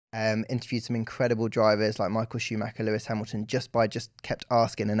Interviewed some incredible drivers like Michael Schumacher, Lewis Hamilton, just kept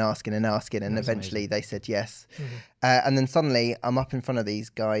asking and asking and asking, and eventually they said yes. And then suddenly I'm up in front of these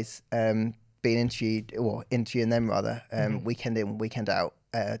guys, being interviewed, or interviewing them rather, weekend in, weekend out,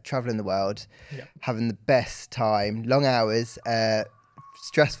 traveling the world, having the best time, long hours,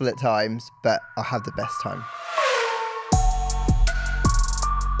 stressful at times, but I have the best time.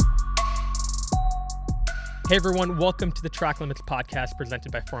 Hey everyone, welcome to the Track Limits podcast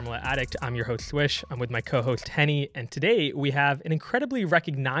presented by Formula Addict. I'm your host Swish. I'm with my co-host Henny, and today we have an incredibly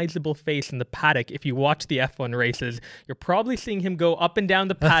recognizable face in the paddock. If you watch the F1 races, you're probably seeing him go up and down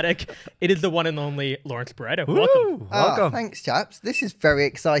the paddock. It is the one and only Lawrence Barretto. Welcome. Welcome. Thanks, chaps. This is very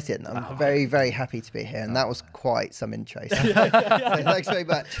exciting. I'm very, very happy to be here, and that was quite some intro. So thanks very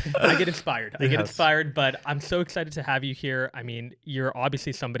much. I get inspired, but I'm so excited to have you here. I mean, you're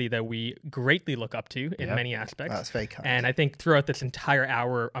obviously somebody that we greatly look up to in many aspects. That's very kind. And I think throughout this entire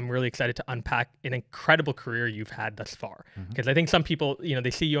hour, I'm really excited to unpack an incredible career you've had thus far. Because I think some people,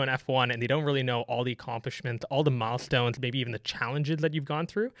 they see you on F1 and they don't really know all the accomplishments, all the milestones, maybe even the challenges that you've gone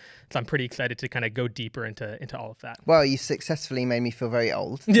through. So I'm pretty excited to kind of go deeper into all of that. Well, you successfully made me feel very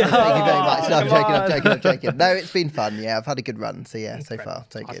old. Thank you very much. No, I'm joking. No, it's been fun. Yeah, I've had a good run. So yeah, so far,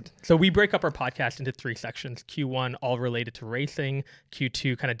 so good. So we break up our podcast into 3 sections. Q1, all related to racing.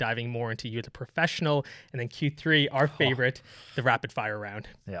 Q2, kind of diving more into you as a professional. And then Q3, our favorite, the rapid fire round.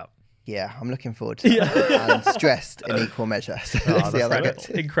 Yeah, I'm looking forward to that. And stressed in equal measure. So let's see how that goes.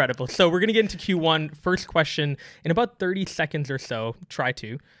 Incredible. So we're going to get into Q1. First question, in about 30 seconds or so, try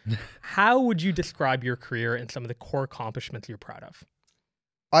to. How would you describe your career and some of the core accomplishments you're proud of?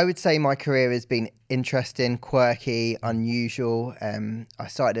 I would say my career has been interesting, quirky, unusual. I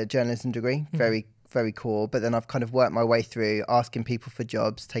started a journalism degree, very cool, but then I've kind of worked my way through asking people for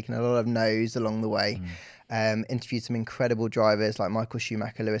jobs, taking a lot of no's along the way. Interviewed some incredible drivers like Michael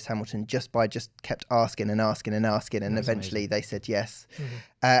Schumacher, Lewis Hamilton, just kept asking and asking and asking, and eventually they said yes.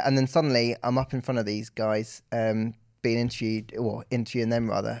 And then suddenly I'm up in front of these guys, being interviewed, or interviewing them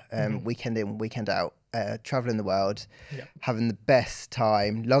rather, weekend in, weekend out, traveling the world, having the best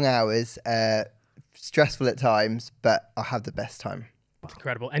time, long hours, stressful at times, but I have the best time. It's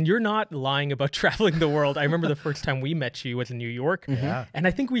incredible. And you're not lying about traveling the world. I remember the first time we met you was in New York. And I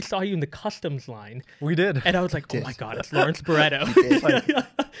think we saw you in the customs line. We did. And I was like, oh my God, it's Lawrence Barretto.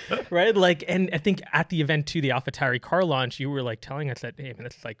 Right? Like, and I think at the event too, the AlphaTauri car launch, you were like telling us that, hey, man,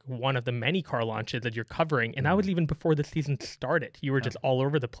 it's like one of the many car launches that you're covering. And that was even before the season started. You were just all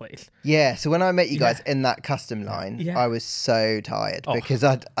over the place. Yeah. So when I met you guys in that custom line, I was so tired because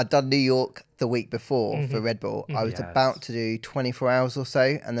I'd done New York the week before for Red Bull. I was about to do 24 hours or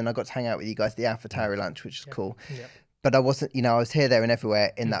so, and then I got to hang out with you guys at the AlphaTauri lunch, which is cool. But I wasn't, I was here, there and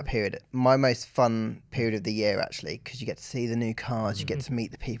everywhere in that period. My most fun period of the year, actually, because you get to see the new cars, you get to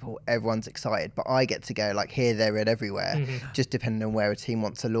meet the people, everyone's excited, but I get to go like here, there and everywhere, just depending on where a team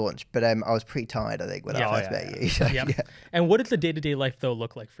wants to launch. But I was pretty tired, I think, when I first met you. So, And what does the day-to-day life, though,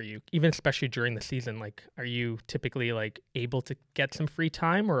 look like for you, even especially during the season? Like, are you typically like able to get some free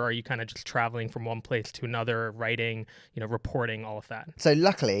time, or are you kind of just traveling from one place to another, writing, reporting, all of that? So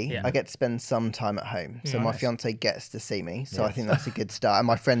luckily, I get to spend some time at home. So my fiance gets to see me, so I think that's a good start, and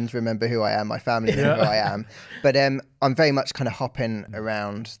my friends remember who I am, my family know who I am, but I'm very much kind of hopping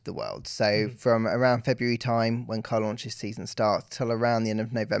around the world. So from around February time, when car launches season starts, till around the end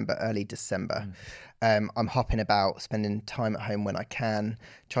of November, early December, I'm hopping about, spending time at home when I can,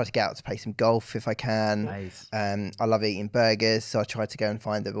 try to get out to play some golf if I can. I love eating burgers, so I try to go and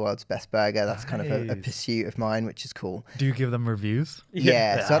find the world's best burger. That's kind of a pursuit of mine, which is cool. Do you give them reviews?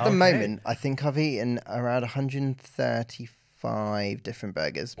 Yeah. So at the moment, I think I've eaten around 135 different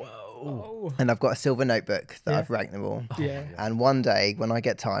burgers. Whoa. And I've got a silver notebook that I've ranked them all. And one day, when I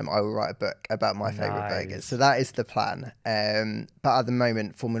get time, I will write a book about my favorite burgers. So that is the plan. But at the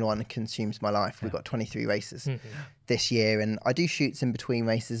moment, Formula One consumes my life. We've got 23 races this year, and I do shoots in between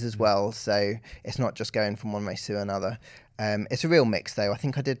races as well. So it's not just going from one race to another. It's a real mix, though. I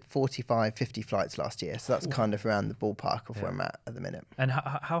think I did 45, 50 flights last year. So that's kind of around the ballpark of where I'm at the minute. And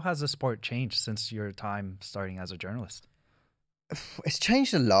how has the sport changed since your time starting as a journalist? It's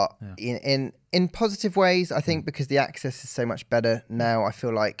changed a lot in positive ways, I think, because the access is so much better now. I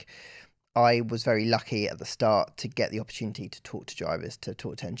feel like I was very lucky at the start to get the opportunity to talk to drivers, to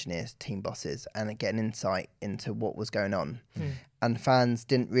talk to engineers, team bosses, and get an insight into what was going on. And fans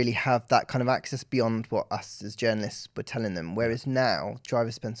didn't really have that kind of access beyond what us as journalists were telling them. Whereas now,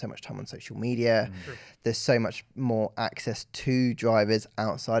 drivers spend so much time on social media. There's so much more access to drivers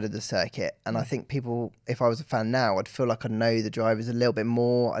outside of the circuit. And I think people, if I was a fan now, I'd feel like I'd know the drivers a little bit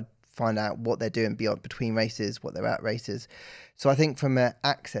more. I'd find out what they're doing beyond between races, what they're at races. So I think from an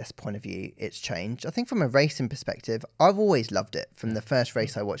access point of view, it's changed. I think from a racing perspective, I've always loved it. From the first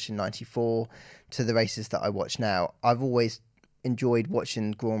race I watched in '94 to the races that I watch now, I've always enjoyed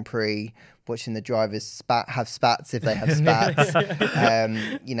watching Grand Prix, watching the drivers have spats if they have spats.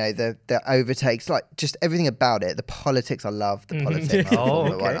 You know, the overtakes, like just everything about it. The politics, I love the politics of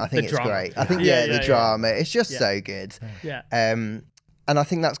Formula One. I think it's great. I think the drama, it's just so good. And I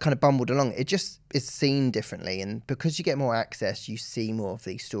think that's kind of bumbled along. It just is seen differently. And because you get more access, you see more of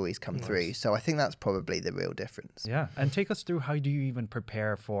these stories come through. So I think that's probably the real difference. Yeah. And take us through, how do you even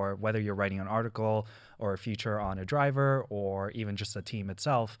prepare for whether you're writing an article or a feature on a driver or even just a team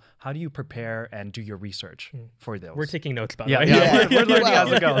itself? How do you prepare and do your research for those? We're taking notes, by the way. We're learning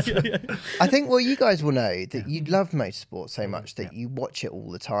as it goes. I think, well, you guys will know that you love motorsport so much that you watch it all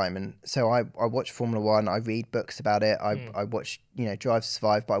the time. And so I watch Formula One. I read books about it. I watch, you know, Drive to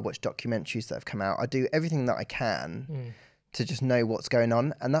Survive, but I watch documentaries that have come out. I do everything that I can to just know what's going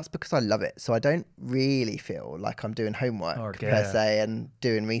on, and that's because I love it. So I don't really feel like I'm doing homework per se and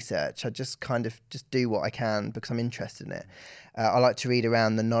doing research. I just kind of just do what I can because I'm interested in it. I like to read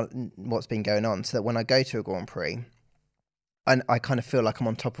around what's been going on, so that when I go to a Grand Prix, I kind of feel like I'm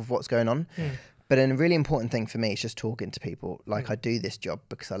on top of what's going on. But a really important thing for me is just talking to people. Like I do this job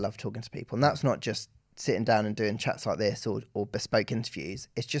because I love talking to people, and that's not just sitting down and doing chats like this or bespoke interviews.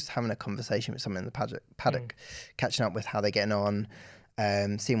 It's just having a conversation with someone in the paddock, catching up with how they're getting on,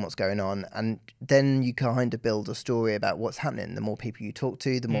 seeing what's going on, and then you kind of build a story about what's happening. The more people you talk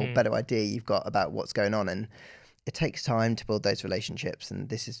to, the more better idea you've got about what's going on, and it takes time to build those relationships. And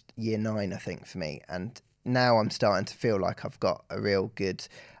this is year 9, I think, for me, and now I'm starting to feel like I've got a real good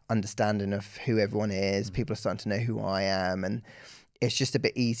understanding of who everyone is. People are starting to know who I am, and it's just a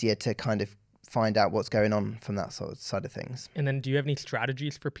bit easier to kind of find out what's going on from that side of things. And then do you have any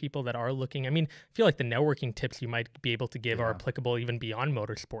strategies for people that are looking? I mean, I feel like the networking tips you might be able to give are applicable even beyond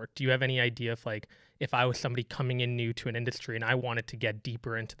motorsport. Do you have any idea of, like, if I was somebody coming in new to an industry and I wanted to get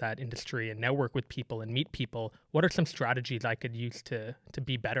deeper into that industry and network with people and meet people, what are some strategies I could use to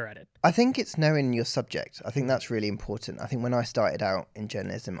be better at it? I think it's knowing your subject. I think that's really important. I think when I started out in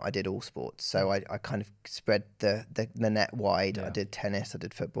journalism, I did all sports. So I kind of spread the net wide. I did tennis, I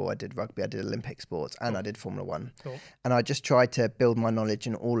did football, I did rugby, I did Olympic sports, and I did Formula One. And I just tried to build my knowledge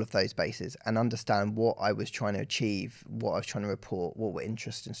in all of those bases and understand what I was trying to achieve, what I was trying to report, what were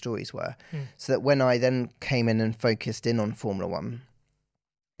interesting stories were. So that when I then came in and focused in on Formula One,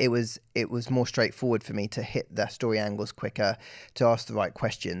 it was more straightforward for me to hit the story angles quicker, to ask the right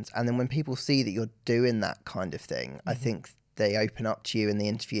questions. And then when people see that you're doing that kind of thing, I think they open up to you in the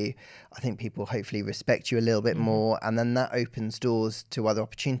interview. I think people hopefully respect you a little bit more, and then that opens doors to other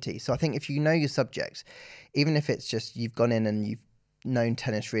opportunities. So I think if you know your subject, even if it's just you've gone in and you've known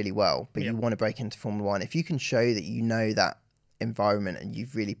tennis really well, but you want to break into Formula One, if you can show that you know that environment and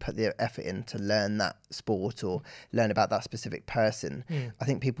you've really put the effort in to learn that sport or learn about that specific person, I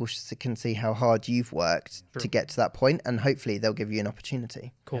think people can see how hard you've worked to get to that point, and hopefully they'll give you an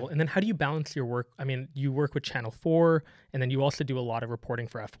opportunity. Cool. And then how do you balance your work? I mean, you work with Channel 4 and then you also do a lot of reporting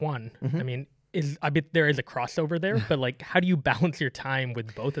for F1. I mean, I bet there is a crossover there, but like, how do you balance your time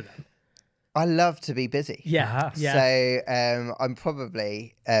with both of them? I love to be busy. So I'm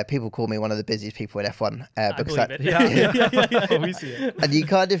probably, people call me one of the busiest people in F1. Because I believe it. We see it. And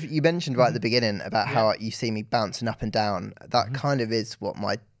you mentioned right at the beginning about how you see me bouncing up and down. That kind of is what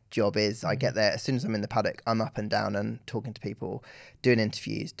my job is. I get there, as soon as I'm in the paddock, I'm up and down and talking to people, doing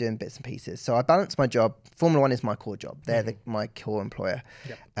interviews, doing bits and pieces. So I balance my job. Formula One is my core job. They're my core employer.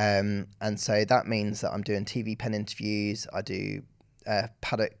 And so that means that I'm doing TV pen interviews. I do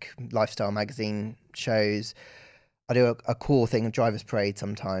paddock lifestyle magazine shows. I do a core thing, a driver's parade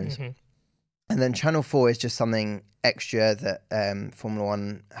sometimes. And then Channel 4 is just something extra that Formula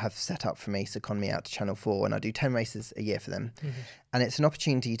One have set up for me, second me out to Channel 4, and I do 10 races a year for them. And it's an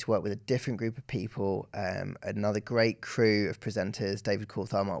opportunity to work with a different group of people, another great crew of presenters, David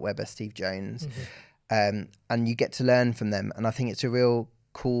Coulthard, Mark Webber, Steve Jones, and you get to learn from them. And I think it's a real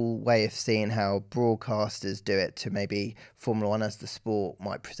cool way of seeing how broadcasters do it to maybe Formula One as the sport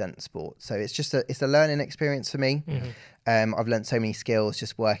might present sport. So it's just it's a learning experience for me. I've learned so many skills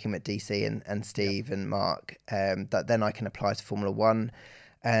just working with DC and Steve and Mark that then I can apply to Formula One.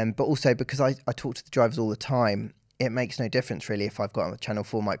 But also because I talk to the drivers all the time, it makes no difference really if I've got a Channel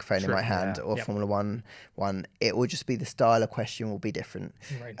 4 microphone in my hand or Formula One. It will just be the style of question will be different.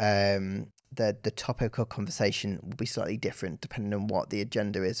 The topic of conversation will be slightly different depending on what the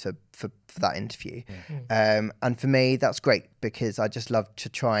agenda is for that interview. And for me, that's great because I just love to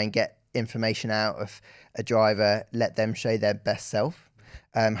try and get information out of a driver, let them show their best self.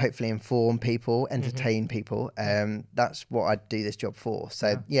 hopefully inform people, entertain people. That's what I do this job for.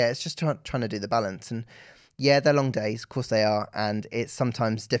 So yeah, it's just trying to do the balance. And yeah, they're long days, of course they are, and it's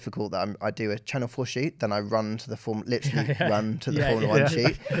sometimes difficult that I do a Channel 4 shoot, then I run to the run to the Formula 1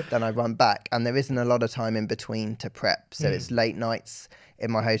 shoot, then I run back, and there isn't a lot of time in between to prep. So it's late nights in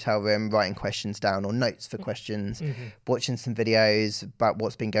my hotel room writing questions down or notes for questions, watching some videos about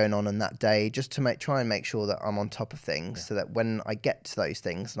what's been going on that day, just to try and make sure that I'm on top of things, so that when I get to those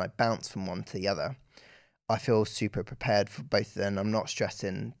things and I bounce from one to the other, I feel super prepared for both of them. I'm not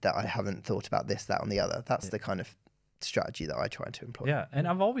stressing that I haven't thought about this, that, and the other. That's the kind of strategy that I try to employ. Yeah, and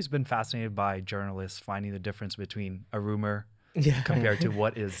I've always been fascinated by journalists finding the difference between a rumor compared to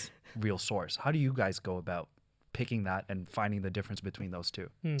what is real source. How do you guys go about picking that and finding the difference between those two?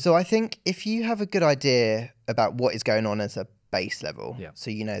 So I think if you have a good idea about what is going on as a base level, so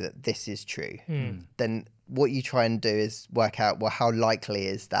you know that this is true, then what you try and do is work out, well, how likely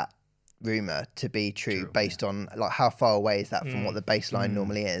is that rumor to be true based on like how far away is that from what the baseline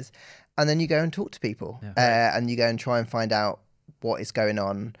normally is, and then you go and talk to people and you go and try and find out what is going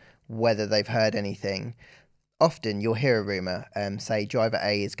on, whether they've heard anything. Often you'll hear a rumor, say driver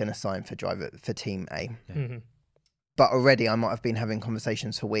A is going to sign for team A, but already I might have been having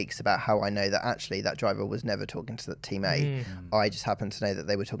conversations for weeks about how I know that actually that driver was never talking to the team A. I just happen to know that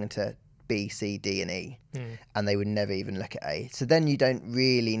they were talking to B, C, D, and E, and they would never even look at A. So then you don't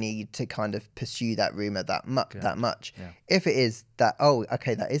really need to kind of pursue that rumor that much. If it is that, oh,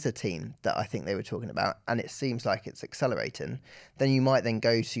 okay, that is a team that I think they were talking about, and it seems like it's accelerating, then you might then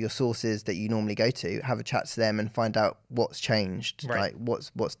go to your sources that you normally go to, have a chat to them, and find out what's changed, like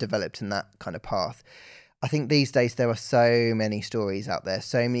what's developed in that kind of path. I think these days there are so many stories out there,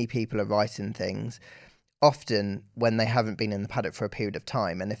 so many people are writing things, often when they haven't been in the paddock for a period of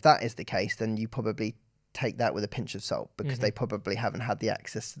time. And if that is the case, then you probably take that with a pinch of salt, because they probably haven't had the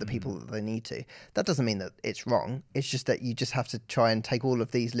access to the people that they need to. That doesn't mean that it's wrong. It's just that you just have to try and take all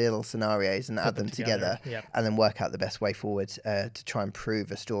of these little scenarios and add them together and then work out the best way forward to try and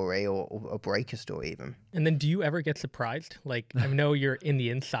prove a story or break a story even. And then do you ever get surprised? Like, I know you're in the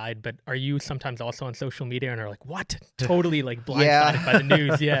inside, but are you sometimes also on social media and are like, what? Totally like blindsided by the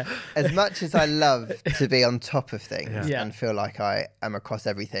news. As much as I love to be on top of things and feel like I am across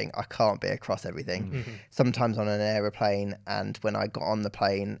everything, I can't be across everything. Sometimes on an aeroplane, and when I got on the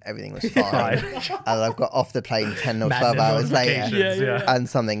plane, everything was fine. And I've got off the plane 10 or 12 hours later and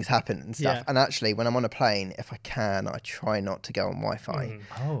something's happened and stuff. And actually, when I'm on a plane, if I can, I try not to go on Wi-Fi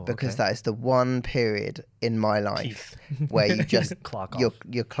because that is the one period in my life where you just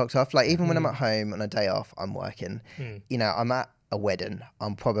you're clocked off. Like even when I'm at home on a day off, I'm working. You know, I'm at a wedding,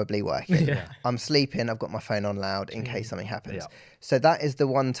 I'm probably working. I'm sleeping, I've got my phone on loud in case something happens. So that is the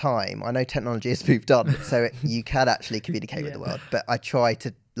one time. I know technology has moved on, so you can actually communicate with the world, but I try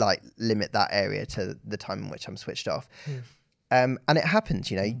to like limit that area to the time in which I'm switched off. And it happens,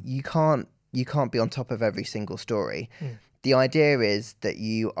 you know, you can't be on top of every single story. The idea is that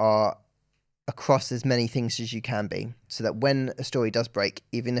you are across as many things as you can be, so that when a story does break,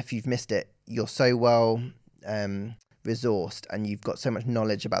 even if you've missed it, you're so well resourced and you've got so much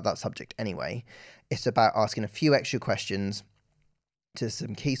knowledge about that subject anyway. It's about asking a few extra questions to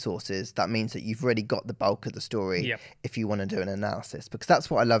some key sources. That means that you've already got the bulk of the story if you want to do an analysis, because that's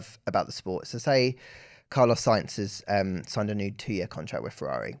what I love about the sport. So say Carlos Sainz has signed a new 2-year contract with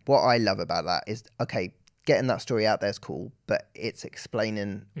Ferrari. What I love about that is, okay, getting that story out there is cool, but it's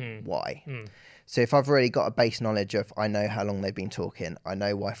explaining why. So if I've already got a base knowledge of, I know how long they've been talking, I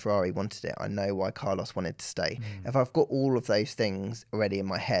know why Ferrari wanted it, I know why Carlos wanted to stay. If I've got all of those things already in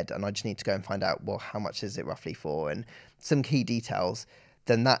my head and I just need to go and find out, well, how much is it roughly for, and some key details,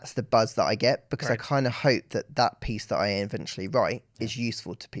 then that's the buzz that I get, because I kind of hope that that piece that I eventually write is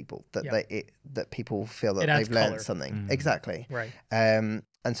useful to people, that that people feel that they've learned something. Exactly.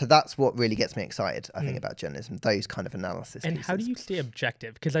 And so that's what really gets me excited, I think, about journalism, those kind of analysis And pieces. how do you stay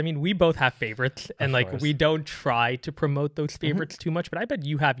objective? Because, I mean, we both have favorites, and, like, we don't try to promote those favorites too much, but I bet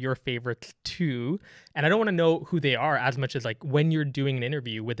you have your favorites too. And I don't want to know who they are as much as, like, when you're doing an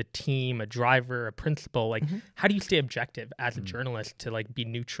interview with a team, a driver, a principal, like, how do you stay objective as a journalist to, like, be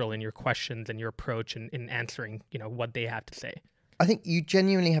neutral in your questions and your approach and in answering, you know, what they have to say? I think you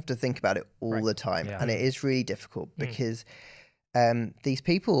genuinely have to think about it all the time. And it is really difficult because... these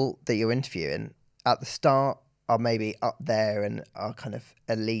people that you're interviewing at the start are maybe up there and are kind of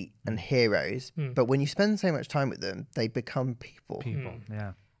elite and heroes, but when you spend so much time with them, they become people.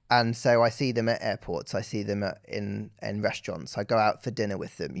 And so I see them at airports, I see them in restaurants, I go out for dinner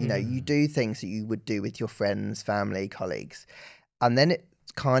with them. You know, you do things that you would do with your friends, family, colleagues, and then it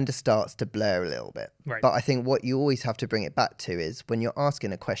kind of starts to blur a little bit. Right. But I think what you always have to bring it back to is when you're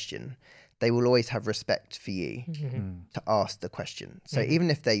asking a question, they will always have respect for you to ask the question. So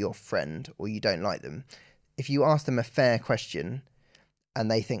even if they're your friend or you don't like them, if you ask them a fair question and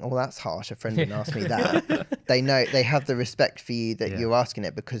they think, oh, that's harsh, a friend didn't ask me that, they know, they have the respect for you that you're asking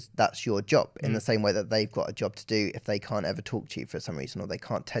it because that's your job, in the same way that they've got a job to do if they can't ever talk to you for some reason or they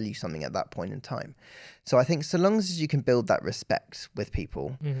can't tell you something at that point in time. So I think so long as you can build that respect with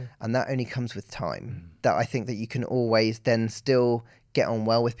people, and that only comes with time, that I think that you can always then still get on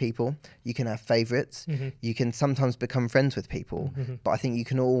well with people. You can have favorites. You can sometimes become friends with people, but I think you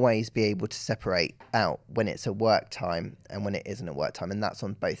can always be able to separate out when it's a work time and when it isn't a work time, and that's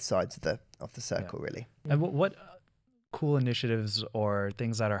on both sides of the circle, really. And what cool initiatives or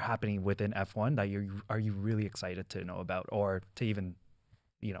things that are happening within F1 that are you really excited to know about, or to even,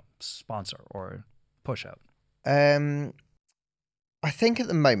 you know, sponsor or push out? I think at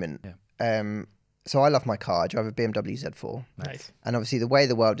the moment, so I love my car. I drive a BMW Z4. Nice. And obviously the way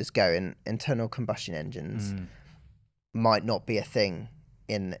the world is going, internal combustion engines might not be a thing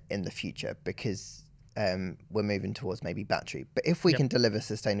in the future because we're moving towards maybe battery. But if we can deliver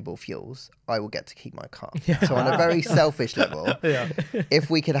sustainable fuels, I will get to keep my car. So on a very selfish level,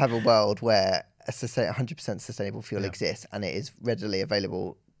 if we could have a world where a 100% sustainable fuel exists and it is readily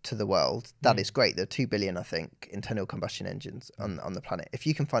available to the world, that is great. There are 2 billion, I think, internal combustion engines on the planet. If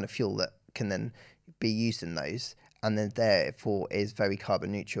you can find a fuel that can then be used in those and then therefore is very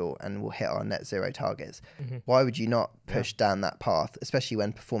carbon neutral and will hit our net zero targets, why would you not push down that path, especially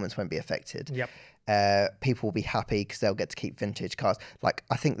when performance won't be affected? People will be happy because they'll get to keep vintage cars. Like,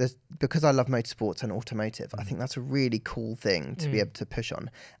 I think because I love motorsports and automotive, I think that's a really cool thing to be able to push on.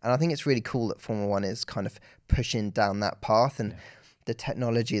 And I think it's really cool that Formula One is kind of pushing down that path, and the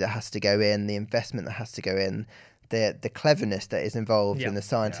technology that has to go in, the investment that has to go in, the cleverness that is involved in the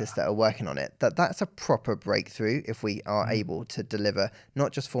scientists that are working on it, that's a proper breakthrough if we are able to deliver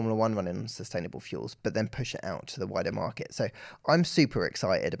not just Formula One running on sustainable fuels, but then push it out to the wider market. So I'm super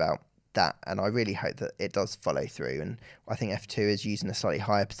excited about that, and I really hope that it does follow through. And I think F2 is using a slightly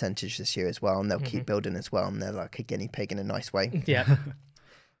higher percentage this year as well, and they'll keep building as well, and they're like a guinea pig in a nice way.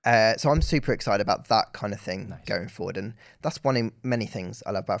 So I'm super excited about that kind of thing going forward. And that's one in many things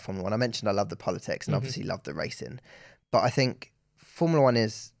I love about Formula One. I mentioned I love the politics and obviously love the racing. But I think Formula One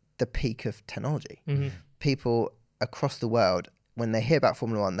is the peak of technology. People across the world, when they hear about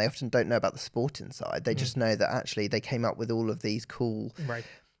Formula One, they often don't know about the sporting side. They just know that actually they came up with all of these cool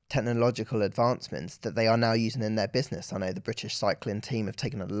technological advancements that they are now using in their business. I know the British cycling team have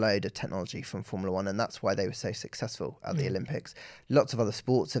taken a load of technology from Formula One, and that's why they were so successful at the Olympics. Lots of other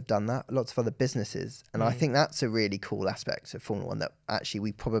sports have done that, lots of other businesses, and I think that's a really cool aspect of Formula One that actually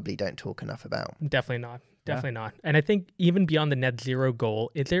we probably don't talk enough about. Definitely not. And I think even beyond the net zero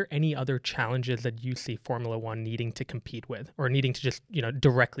goal, is there any other challenges that you see Formula One needing to compete with, or needing to just, you know,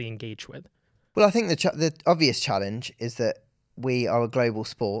 directly engage with? Well, I think the obvious challenge is that we are a global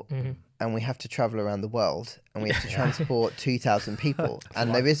sport and we have to travel around the world and we have to transport 2,000 people.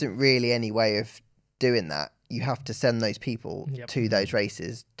 And there isn't really any way of doing that. You have to send those people to those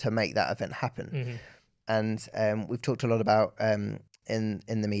races to make that event happen. And we've talked a lot about, in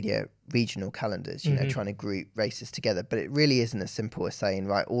the media, regional calendars, you know, trying to group races together. But it really isn't as simple as saying,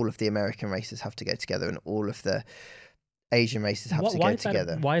 right, all of the American races have to go together and all of the Asian races have to go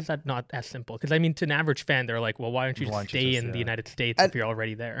together. Why is that not as simple? Because I mean, to an average fan, they're like, well, why don't you just stay in the United States if you're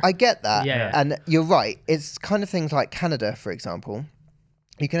already there? I get that. And you're right. It's kind of things like Canada, for example.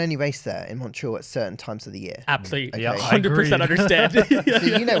 You can only race there in Montreal at certain times of the year. Absolutely. Okay. 100% understand.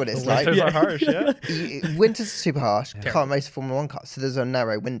 So you know what it's like. Winters are harsh, Winters are super harsh. Can't race a Formula One car. So there's a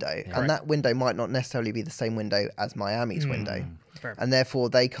narrow window. And that window might not necessarily be the same window as Miami's window. And therefore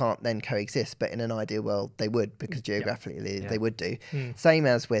they can't then coexist. But in an ideal world, they would, because geographically they would do. Same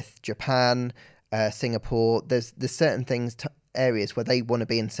as with Japan, Singapore. There's certain things, areas where they want to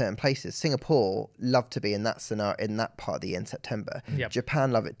be in certain places. Singapore love to be in that scenario, in that part of the year in September.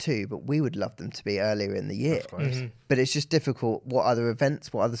 Japan love it too, but we would love them to be earlier in the year. But it's just difficult. What other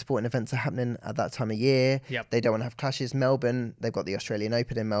sporting events are happening at that time of year? They don't want to have clashes. Melbourne, they've got the Australian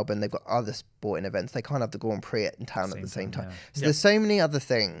Open in Melbourne. They've got other sporting events. They can't have the Grand Prix in town at the same time. So there's so many other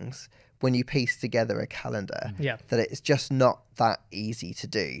things when you piece together a calendar that it's just not that easy to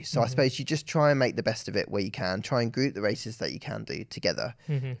do. So I suppose you just try and make the best of it where you can, try and group the races that you can do together.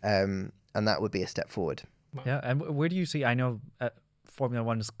 And that would be a step forward. Yeah. And where do you see, I know Formula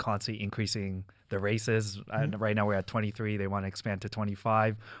One is constantly increasing the races. Right now we're at 23. They want to expand to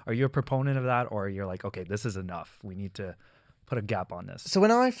 25. Are you a proponent of that, or you're like, okay, this is enough, we need to put a gap on this? So when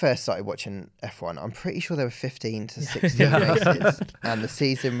I first started watching F1, I'm pretty sure there were 15 to 16 races, and the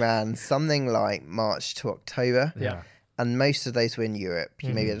season ran something like March to October. Yeah. And most of those were in Europe.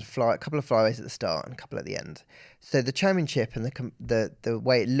 You maybe had a couple of flyaways at the start and a couple at the end. So the championship and the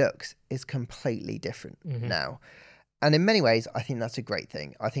way it looks is completely different now. And in many ways, I think that's a great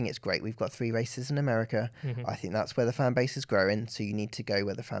thing. I think it's great. We've got 3 races in America. I think that's where the fan base is growing. So you need to go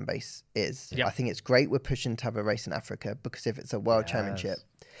where the fan base is. I think it's great we're pushing to have a race in Africa, because if it's a world championship,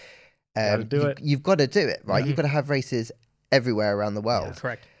 you've got to do it, right? You've got to have races everywhere around the world.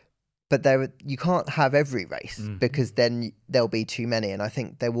 Correct. But you can't have every race, because then there'll be too many. And I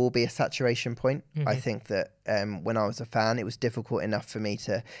think there will be a saturation point. I think that when I was a fan, it was difficult enough for me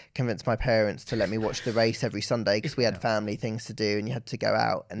to convince my parents to let me watch the race every Sunday, because we had family things to do and you had to go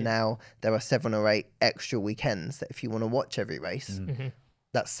out. And now there are 7 or 8 extra weekends that if you want to watch every race,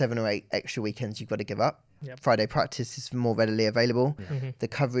 that's 7 or 8 extra weekends you've got to give up. Friday practice is more readily available. The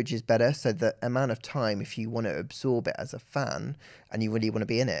coverage is better. So the amount of time, if you want to absorb it as a fan and you really want to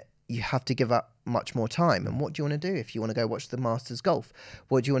be in it, you have to give up much more time. And what do you want to do if you want to go watch the Masters golf?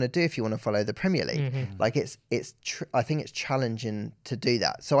 What do you want to do if you want to follow the Premier League? Like I think it's challenging to do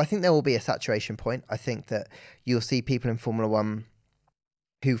that. So I think there will be a saturation point. I think that you'll see people in Formula One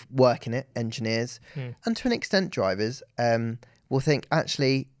who work in it, engineers, and to an extent drivers, will think,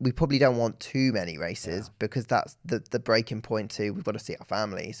 actually, we probably don't want too many races, because that's the breaking point to, we've got to see our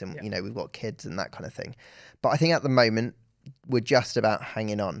families and, we've got kids and that kind of thing. But I think at the moment, we're just about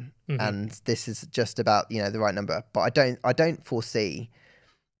hanging on, and this is just about the right number. But I don't foresee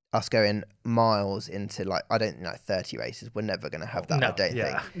us going miles into 30 races. We're never going to have that. No, I don't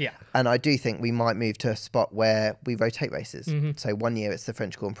think. And I do think we might move to a spot where we rotate races. So one year it's the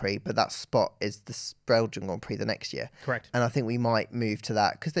French Grand Prix, but that spot is the Belgian Grand Prix the next year. Correct. And I think we might move to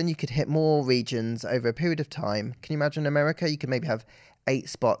that, because then you could hit more regions over a period of time. Can you imagine America? You could maybe have 8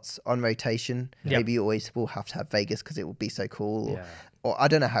 spots on rotation. Maybe you always will have to have Vegas because it will be so cool. Or I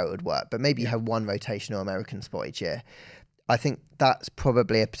don't know how it would work, but maybe you have 1 rotational American spot each year. I think that's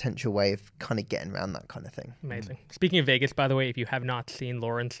probably a potential way of kind of getting around that kind of thing. Amazing. Speaking of Vegas, by the way, if you have not seen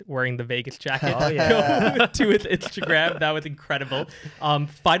Lawrence wearing the Vegas jacket, go to his Instagram. That was incredible.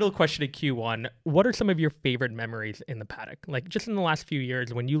 Final question at Q1. What are some of your favorite memories in the paddock? Like, just in the last few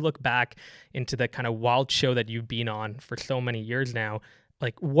years, when you look back into the kind of wild show that you've been on for so many years now,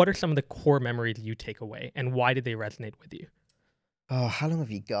 like, what are some of the core memories you take away, and why did they resonate with you? Oh, how long have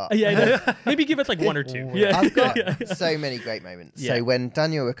you got? Maybe give us like 1 or 2. I've got so many great moments. So when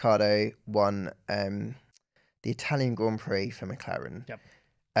Daniel Ricciardo won the Italian Grand Prix for McLaren,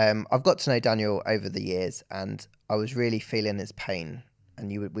 I've got to know Daniel over the years, and I was really feeling his pain. And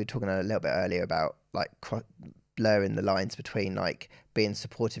we were talking a little bit earlier about like blurring the lines between like being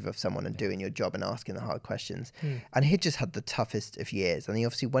supportive of someone and doing your job and asking the hard questions. And he just had the toughest of years. And he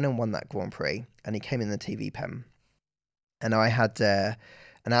obviously went and won that Grand Prix, and he came in the TV pen. And I had an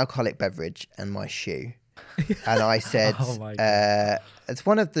alcoholic beverage and my shoe. And I said, it's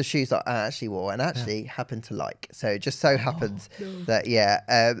one of the shoes that I actually wore and actually happened to like. So it just so happens that,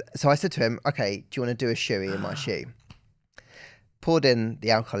 so I said to him, okay, do you want to do a shoey in my shoe? Poured in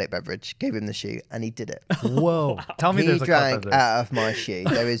the alcoholic beverage, gave him the shoe, and he did it. Whoa. Tell me there's a clip of this. He drank out of my shoe.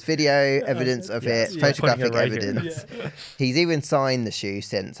 There is video evidence of it, photographic evidence. He's even signed the shoe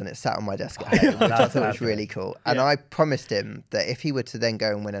since, and it's sat on my desk at home, which I thought was really cool. And I promised him that if he were to then go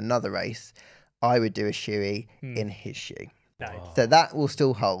and win another race, I would do a shoey in his shoe. Nice. So that will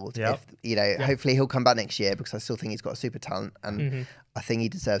still hold. If, hopefully he'll come back next year, because I still think he's got a super talent, and I think he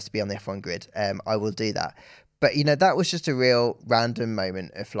deserves to be on the F1 grid. I will do that. But, that was just a real random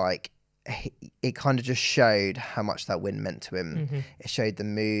moment of like, it kind of just showed how much that win meant to him. It showed the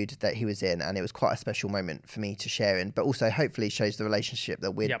mood that he was in, and it was quite a special moment for me to share in, but also hopefully shows the relationship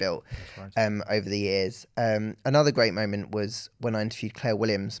that we'd built over the years. Another great moment was when I interviewed Claire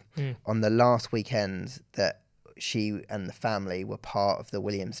Williams on the last weekend that she and the family were part of the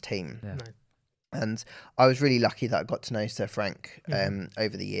Williams team. Nice. And I was really lucky that I got to know Sir Frank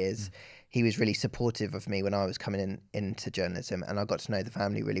over the years. He was really supportive of me when I was coming into journalism, and I got to know the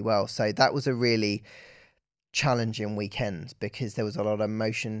family really well. So that was a really challenging weekend, because there was a lot of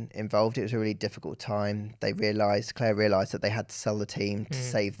emotion involved. It was a really difficult time. Claire realised that they had to sell the team to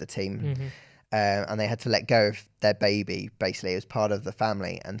save the team. And they had to let go of their baby, basically. It was part of the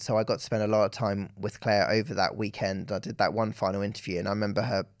family. And so I got to spend a lot of time with Claire over that weekend. I did that one final interview, and I remember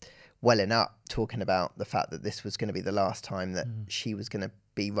her welling up talking about the fact that this was going to be the last time that she was going to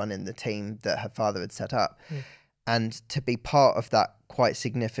be running the team that her father had set up. And to be part of that quite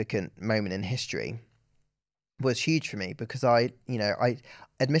significant moment in history was huge for me, because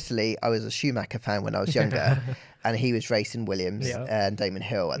admittedly, I was a Schumacher fan when I was younger, and he was racing Williams and Damon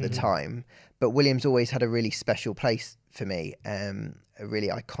Hill at the time. But Williams always had a really special place for me, a really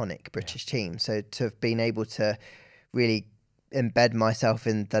iconic British team. So to have been able to really embed myself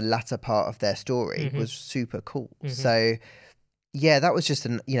in the latter part of their story was super cool. So yeah, that was just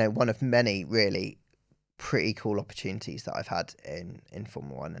one of many really pretty cool opportunities that I've had in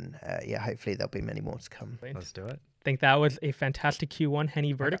Formula One, and yeah, hopefully there'll be many more to come. Let's do it. I think that was a fantastic Q1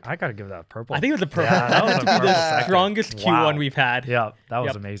 Henny verdict. I gotta give that a purple. I think it was a purple. Yeah, that was a purple sector. Strongest Q1 we've had. Yeah, that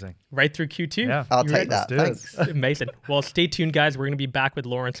was amazing. Right through Q2. Yeah, I'll take that. Thanks. Amazing. Well, stay tuned, guys. We're going to be back with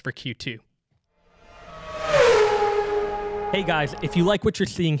Lawrence for Q2. Hey guys, if you like what you're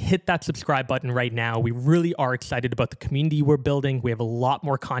seeing, hit that subscribe button right now. We really are excited about the community we're building. We have a lot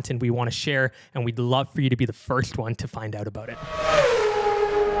more content we want to share, and we'd love for you to be the first one to find out about it.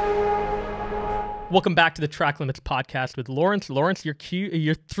 Welcome back to the Track Limits podcast with Lawrence. Lawrence, you're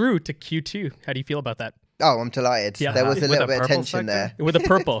through to Q2. How do you feel about that? Oh, I'm delighted. Yeah. There was a little bit of tension there. With a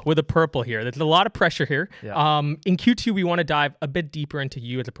purple here. There's a lot of pressure here. Yeah. In Q2, we want to dive a bit deeper into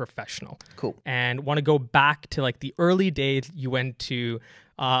you as a professional. Cool. And want to go back to like the early days you went to,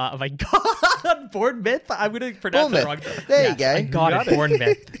 oh my God, Bournemouth? I'm going to pronounce it wrong. There you go. I got it,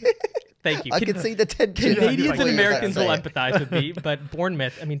 Bournemouth. Thank you. I can see the tension. Canadians and Americans will empathize with me, but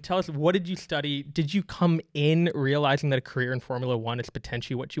Bournemouth, I mean, tell us, what did you study? Did you come in realizing that a career in Formula One is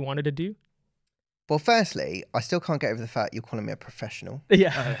potentially what you wanted to do? Well, firstly, I still can't get over the fact you're calling me a professional.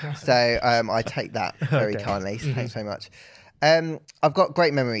 Yeah. So I take that very kindly. So thanks very much. I've got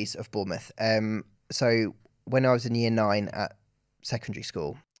great memories of Bournemouth. So when I was in year 9 at secondary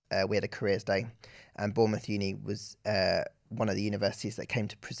school, we had a careers day, and Bournemouth Uni was one of the universities that came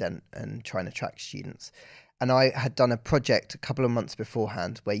to present and try and attract students. And I had done a project a couple of months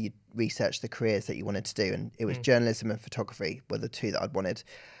beforehand where you research the careers that you wanted to do. And it was journalism and photography were the two that I'd wanted.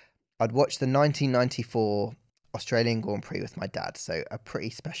 I'd watched the 1994 Australian Grand Prix with my dad. So a pretty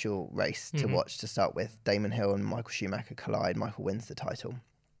special race to watch to start with. Damon Hill and Michael Schumacher collide. Michael wins the title.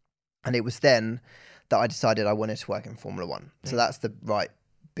 And it was then that I decided I wanted to work in Formula One. So that's the right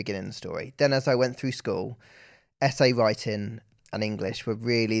beginning of the story. Then as I went through school, essay writing and English were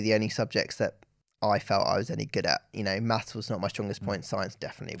really the only subjects that I felt I was any good at. You know, maths was not my strongest point, science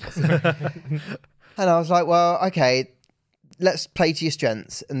definitely wasn't. And I was like, well, okay, let's play to your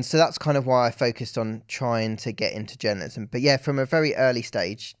strengths. And so that's kind of why I focused on trying to get into journalism. But yeah, from a very early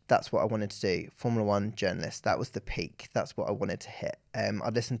stage, that's what I wanted to do. Formula One journalist, that was the peak. That's what I wanted to hit. I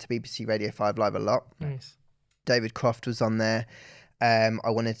listened to BBC Radio 5 Live a lot. Nice. David Croft was on there. I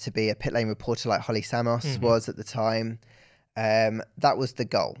wanted to be a pit lane reporter like Holly Samos was at the time. That was the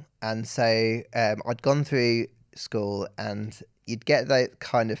goal. And so I'd gone through school and you'd get those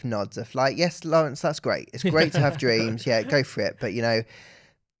kind of nods of like, yes, Lawrence, that's great. It's great to have dreams. Yeah, go for it. But, you know,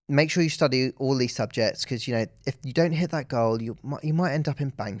 make sure you study all these subjects because, you know, if you don't hit that goal, you might end up in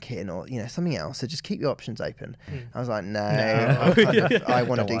banking or, you know, something else. So just keep your options open. I was like, no. I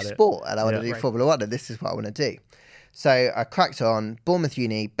want to do sport and I want to do Formula One and this is what I want to do. So I cracked on. Bournemouth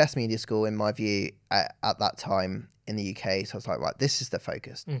Uni, best media school in my view at that time in the UK. So I was like, right, this is the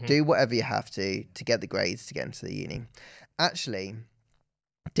focus. Do whatever you have to get the grades to get into the uni. Actually,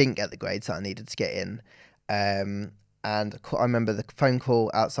 didn't get the grades that I needed to get in. And I remember the phone call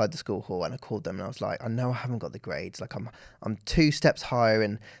outside the school hall and I called them and I was like, I know I haven't got the grades. Like I'm 2 steps higher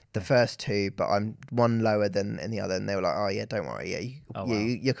in the first 2, but I'm 1 lower than in the other. And they were like, oh yeah, don't worry. Yeah,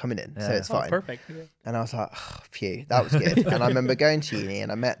 you're coming in. Yeah. So it's fine. Perfect. Yeah. And I was like, oh, phew, that was good. And I remember going to uni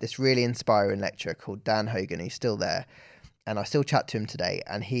and I met this really inspiring lecturer called Dan Hogan, who's still there. And I still chat to him today.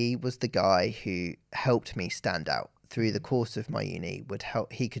 And he was the guy who helped me stand out through the course of my uni.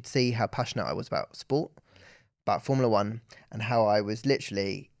 He could see how passionate I was about sport, about Formula One, and how I was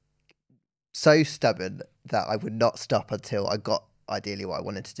literally so stubborn that I would not stop until I got ideally what I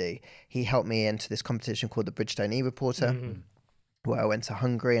wanted to do. He helped me into this competition called the Bridgestone E-Reporter, where I went to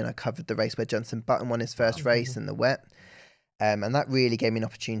Hungary and I covered the race where Jenson Button won his first race in the wet. And that really gave me an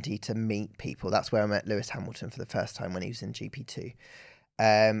opportunity to meet people. That's where I met Lewis Hamilton for the first time when he was in GP2.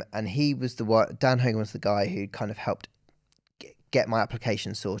 And he was Dan Hogan was the guy who kind of helped get my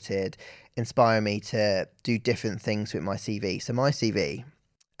application sorted, inspire me to do different things with my CV. So my CV,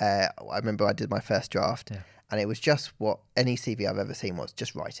 I remember I did my first draft and it was just what any CV I've ever seen was,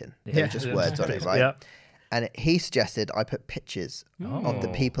 just writing. There were just words on it, right? Yeah. And he suggested I put pictures of the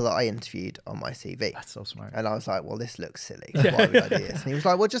people that I interviewed on my CV. That's so smart. And I was like, well, this looks silly. Why would I do this? And he was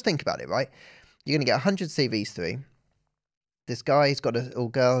like, well, just think about it, right? You're going to get 100 CVs through. This guy or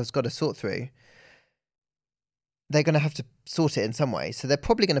girl has got to sort through they're going to have to sort it in some way. So they're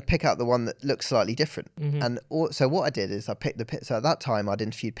probably going to pick out the one that looks slightly different. And so what I did is I picked so at that time I'd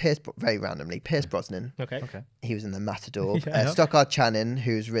interviewed very randomly, Pierce Brosnan. Okay. He was in the Matador. Stockard Channin,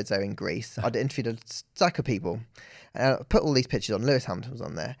 who's Rizzo in Greece. I'd interviewed a stack of people. And I put all these pictures on. Lewis Hamilton was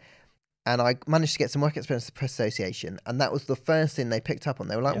on there. And I managed to get some work experience at the press association. And that was the first thing they picked up on.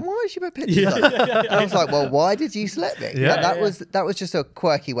 They were like, why did you put pictures on? And I was like, well, why did you select me? That was just a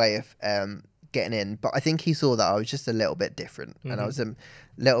quirky way of getting in. But I think he saw that I was just a little bit different. And I was a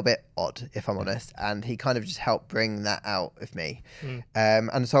little bit odd, if I'm honest. And he kind of just helped bring that out of me.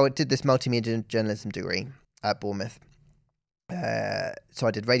 And so I did this multimedia journalism degree at Bournemouth. So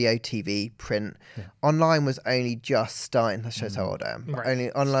I did radio, TV, print. Online was only just starting. That shows how old I am.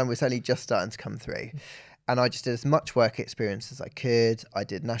 Online was only just starting to come through. And I just did as much work experience as I could. I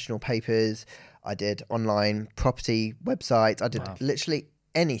did national papers. I did online property websites. I did literally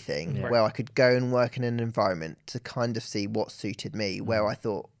anything where I could go and work in an environment to kind of see what suited me, where I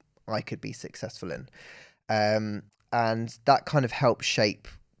thought I could be successful in. And that kind of helped shape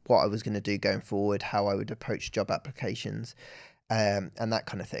what I was going to do going forward, how I would approach job applications, and that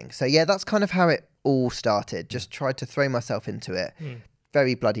kind of thing. So yeah, that's kind of how it all started. Just tried to throw myself into it.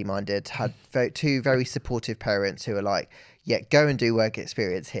 Very bloody minded. Had two very supportive parents who were like, yeah, go and do work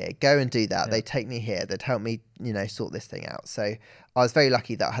experience here. Go and do that. They'd take me here. They'd help me, sort this thing out. So I was very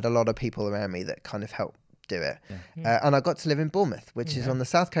lucky that I had a lot of people around me that kind of helped do it. And I got to live in Bournemouth, which is on the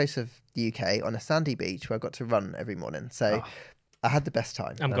south coast of the UK, on a sandy beach where I got to run every morning. So I had the best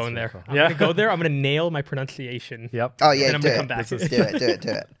time. I'm going there. Cool. I'm going to go there. I'm going to nail my pronunciation. Oh yeah, and I'm going to come back. Do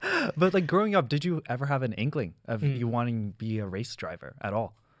it. But like growing up, did you ever have an inkling of you wanting to be a race driver at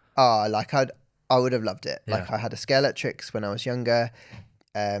all? I would have loved it. Like I had a Scalextrics when I was younger.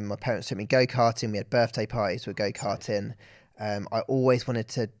 My parents took me go-karting. We had birthday parties with go-karting. I always wanted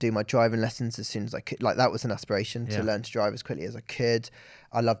to do my driving lessons as soon as I could. Like that was an aspiration to learn to drive as quickly as I could.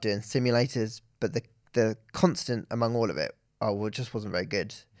 I loved doing simulators, but the constant among all of it, just wasn't very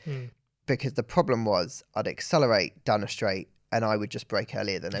good. Because the problem was I'd accelerate down a straight and I would just brake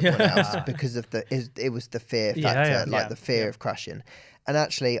earlier than everyone else because of it was the fear factor, the fear of crashing. And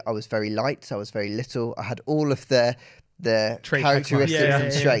actually I was very light, I was very little. I had all of the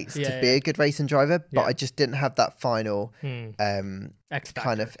characteristics and traits to be a good racing driver, but I just didn't have that final kind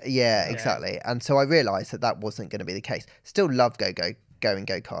of exactly. And so I realized that wasn't going to be the case. Still love going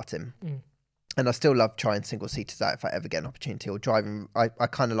go-karting. And I still love trying single seaters out if I ever get an opportunity, or driving. I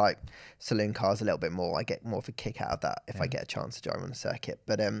kind of like saloon cars a little bit more. I get more of a kick out of that if I get a chance to drive on a circuit.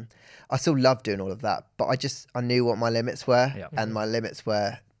 But I still love doing all of that. But I knew what my limits were, and my limits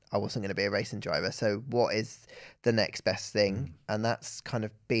were I wasn't going to be a racing driver. So what is the next best thing? And that's kind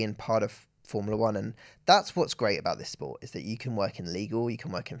of being part of Formula One. And that's what's great about this sport, is that you can work in legal, you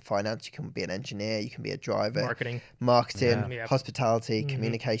can work in finance, you can be an engineer, you can be a driver, marketing, hospitality,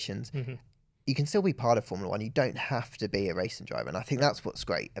 communications. You can still be part of Formula One. You don't have to be a racing driver. And I think that's what's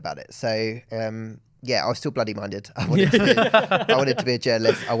great about it. So, I was still bloody minded. I wanted to be a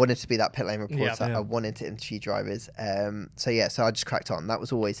journalist. I wanted to be that pit lane reporter. I wanted to interview drivers. So I just cracked on. That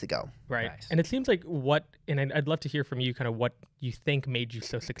was always the goal. Right. Nice. And it seems like I'd love to hear from you kind of what you think made you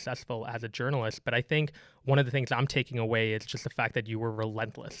so successful as a journalist. But I think one of the things I'm taking away is just the fact that you were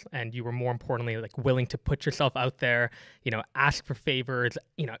relentless, and you were, more importantly, like willing to put yourself out there, ask for favors,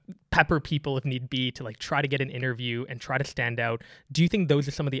 pepper people if need be, to like try to get an interview and try to stand out. Do you think those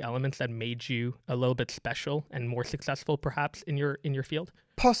are some of the elements that made you a little bit special and more successful perhaps in your field?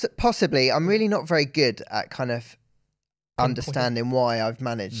 Possibly. I'm really not very good at kind of understanding why I've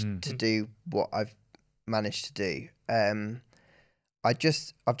managed to do what I've managed to do. I've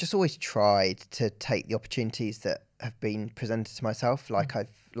just always tried to take the opportunities that have been presented to myself. Like I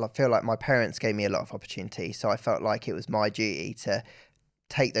feel like my parents gave me a lot of opportunity, so I felt like it was my duty to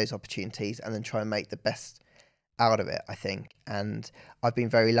take those opportunities and then try and make the best out of it, I think. And I've been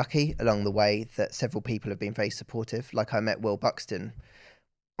very lucky along the way that several people have been very supportive. Like I met Will Buxton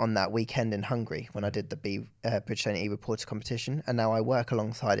on that weekend in Hungary when I did the British Lane E-Reporter competition, and now I work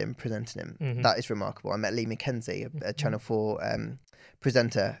alongside him presenting him. That is remarkable. I met Lee McKenzie, a Channel 4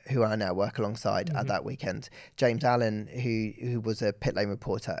 presenter who I now work alongside at that weekend. James Allen, who was a pit lane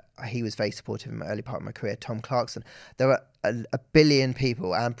reporter, he was very supportive in my early part of my career. Tom Clarkson. There were a billion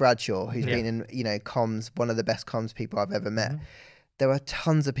people, and Bradshaw, who's been in comms, one of the best comms people I've ever met. There were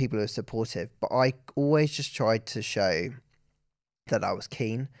tons of people who were supportive, but I always just tried to show that I was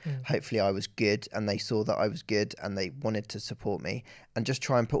keen. Hopefully I was good, and they saw that I was good and they wanted to support me, and just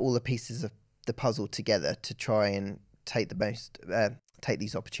try and put all the pieces of the puzzle together to try and take the most take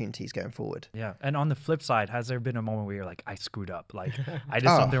these opportunities going forward. Yeah. And on the flip side, has there been a moment where you're like, I screwed up, like I did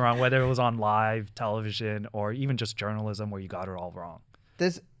something wrong, whether it was on live television or even just journalism where you got it all wrong?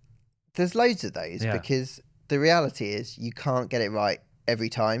 There's loads of those, because the reality is you can't get it right every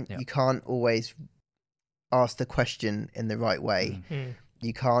time. You can't always ask the question in the right way.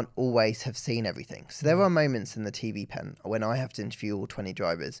 You can't always have seen everything. So there are moments in the TV pen when I have to interview all 20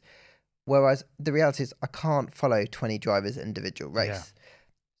 drivers, whereas the reality is I can't follow 20 drivers individual race.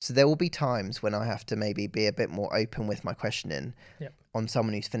 So there will be times when I have to maybe be a bit more open with my questioning on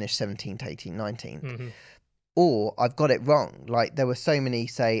someone who's finished 17th, 18th, 19th. Or I've got it wrong. Like there were so many,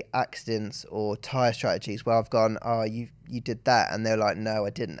 say, accidents or tyre strategies where I've gone, oh, you did that. And they're like, no, I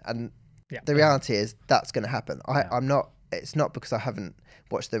didn't. And the reality is that's going to happen. I'm not, it's not because I haven't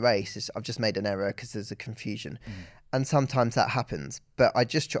watched the race. I've just made an error because there's a confusion. And sometimes that happens. But I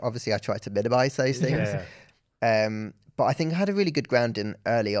just, obviously I try to minimize those things. But I think I had a really good grounding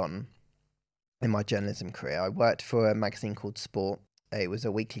early on in my journalism career. I worked for a magazine called Sport. It was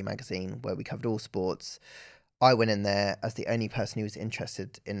a weekly magazine where we covered all sports. I went in there as the only person who was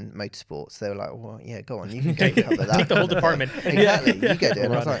interested in motorsports. They were like, well, yeah, go on, you can go cover that. Take the whole department. Exactly, you go do it.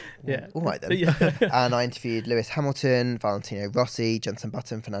 And I was like, all right then. And I interviewed Lewis Hamilton, Valentino Rossi, Jenson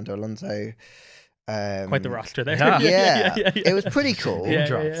Button, Fernando Alonso. Quite the roster there. It was pretty cool.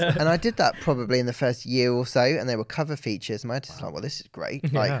 And I did that probably in the first year or so, and they were cover features. And I just like, well, this is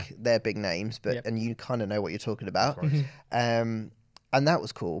great. Like they're big names, but and you kind of know what you're talking about. And that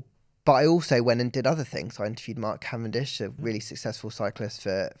was cool. But I also went and did other things. I interviewed Mark Cavendish, a really successful cyclist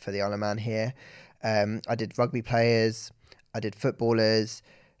for the Isle of Man here. I did rugby players. I did footballers,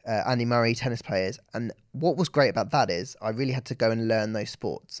 Andy Murray, tennis players. And what was great about that is I really had to go and learn those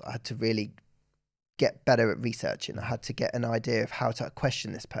sports. I had to really get better at researching. I had to get an idea of how to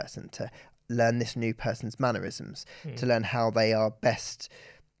question this person, to learn this new person's mannerisms, to learn how they are best,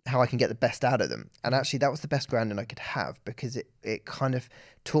 how I can get the best out of them. And actually that was the best grounding I could have, because it kind of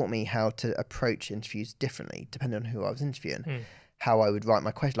taught me how to approach interviews differently depending on who I was interviewing, how I would write my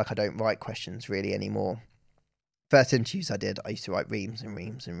question. Like I don't write questions really anymore. First interviews I did, I used to write reams and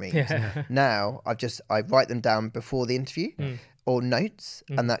reams and reams. Now I write them down before the interview or notes,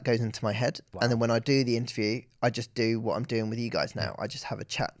 and that goes into my head. And then when I do the interview, I just do what I'm doing with you guys now. I just have a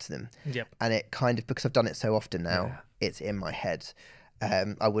chat to them. And it kind of, because I've done it so often now, it's in my head.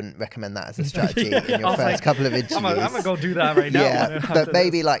 I wouldn't recommend that as a strategy in your first couple of interviews. I'm gonna go do that right now. But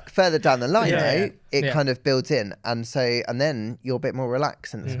maybe like further down the line, it kind of builds in, and then you're a bit more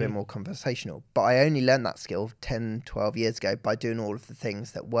relaxed and it's a bit more conversational. But I only learned that skill 10, 12 years ago by doing all of the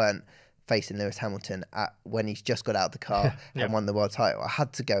things that weren't facing Lewis Hamilton when he's just got out of the car and won the world title. I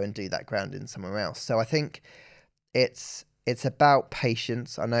had to go and do that grounding somewhere else. So I think it's about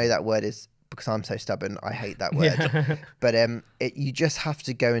patience. I know that word is, because I'm so stubborn, I hate that word. But you just have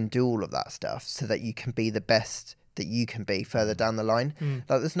to go and do all of that stuff so that you can be the best that you can be further down the line.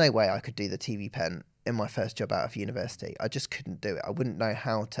 Like there's no way I could do the TV pen in my first job out of university. I just couldn't do it. I wouldn't know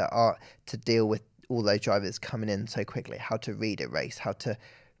how to deal with all those drivers coming in so quickly, how to read a race, how to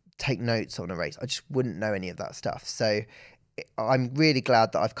take notes on a race. I just wouldn't know any of that stuff. So I'm really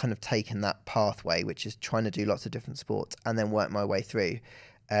glad that I've kind of taken that pathway, which is trying to do lots of different sports and then work my way through.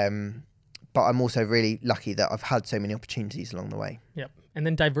 But I'm also really lucky that I've had so many opportunities along the way. And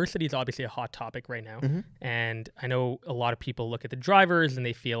then diversity is obviously a hot topic right now. And I know a lot of people look at the drivers and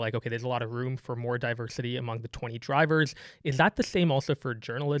they feel like, okay, there's a lot of room for more diversity among the 20 drivers. Is that the same also for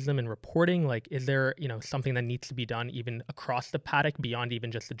journalism and reporting? Like, is there, something that needs to be done even across the paddock beyond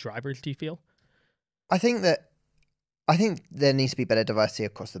even just the drivers, do you feel? I think there needs to be better diversity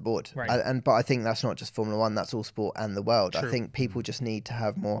across the board. But I think that's not just Formula One, that's all sport and the world. I think people just need to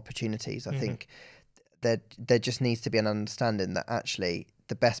have more opportunities. I think there just needs to be an understanding that actually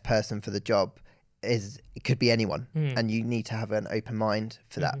the best person for the job it could be anyone, and you need to have an open mind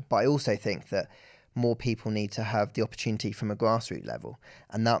for that. But I also think that more people need to have the opportunity from a grassroots level,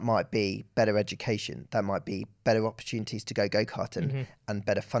 and that might be better education, that might be better opportunities to go-karting and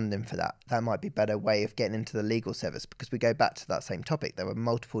better funding for that might be better way of getting into the legal service, because we go back to that same topic. There are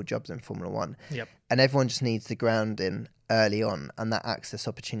multiple jobs in Formula One, and everyone just needs the grounding early on and that access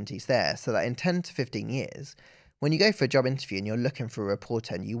opportunities there, so that in 10 to 15 years when you go for a job interview and you're looking for a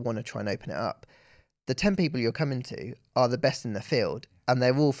reporter and you want to try and open it up, the 10 people you're coming to are the best in the field, and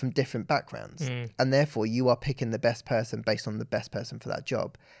they're all from different backgrounds. And therefore you are picking the best person based on the best person for that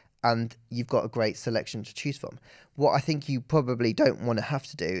job. And you've got a great selection to choose from. What I think you probably don't want to have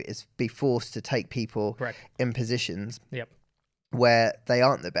to do is be forced to take people in positions where they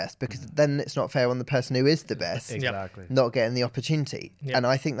aren't the best, because then it's not fair on the person who is the best Exactly. not getting the opportunity. And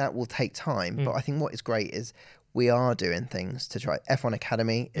I think that will take time. But I think what is great is we are doing things to try. F1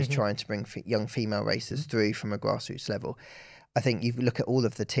 Academy is trying to bring young female racers through from a grassroots level. I think you look at all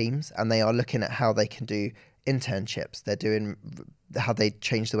of the teams and they are looking at how they can do internships. They're doing how they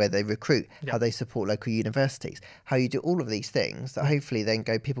change the way they recruit, how they support local universities, how you do all of these things that hopefully then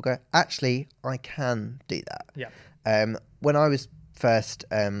people go, actually, I can do that. Yeah. When I was first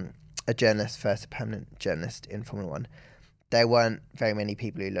a permanent journalist in Formula One, there weren't very many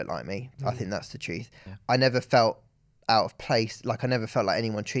people who looked like me. I think that's the truth. Yeah. I never felt out of place. Like I never felt like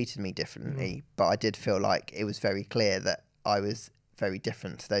anyone treated me differently, but I did feel like it was very clear that I was very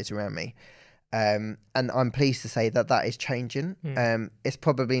different to those around me. And I'm pleased to say that is changing. It's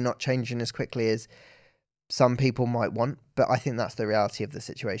probably not changing as quickly as some people might want, but I think that's the reality of the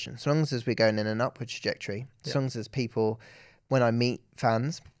situation. So long as we're going in an upward trajectory, as long as people, when I meet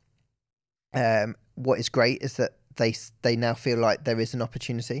fans, what is great is that they now feel like there is an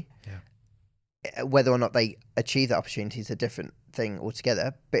opportunity. Yeah. Whether or not they achieve that opportunity is a different thing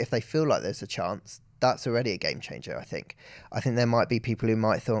altogether. But if they feel like there's a chance, that's already a game changer, I think. I think there might be people who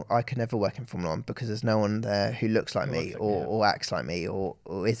might thought, I could never work in Formula One because there's no one there who looks like me or acts like me or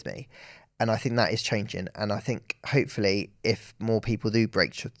is me. And I think that is changing. And I think hopefully if more people do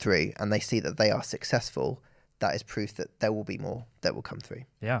break through and they see that they are successful, that is proof that there will be more that will come through.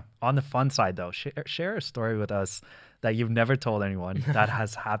 Yeah. On the fun side, though, share a story with us that you've never told anyone that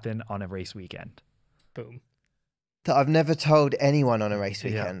has happened on a race weekend. Boom. That I've never told anyone on a race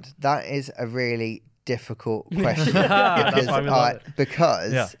weekend. Yeah. That is a really difficult question because I'm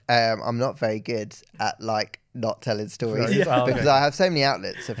not very good at not telling stories because I have so many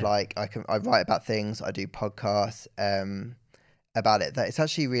outlets of I write about things, I do podcasts about it, that it's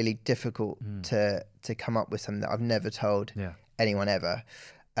actually really difficult to come up with something that I've never told anyone ever.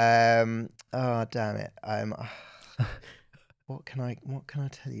 Oh damn it. What can I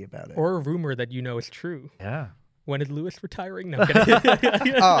tell you about it? Or a rumor that you know is true. Yeah. When is Lewis retiring? No, I'm kidding.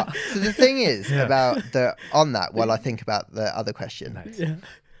 So the thing is about on that, while I think about the other question,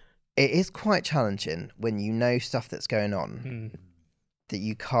 it is quite challenging when you know stuff that's going on that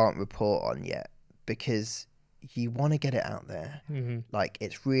you can't report on yet because you want to get it out there. Like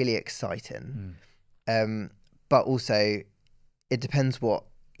it's really exciting. But also it depends what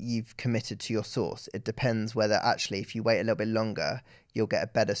you've committed to your source. It depends whether actually if you wait a little bit longer, you'll get a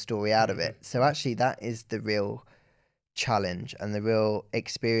better story out of it. So actually that is the real challenge and the real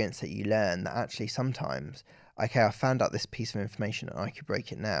experience that you learn, that actually sometimes, okay, I found out this piece of information and I could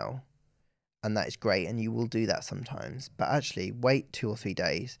break it now. And that is great. And you will do that sometimes. But actually wait 2 or 3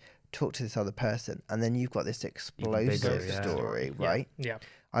 days, talk to this other person, and then you've got this explosive story, right? Yeah.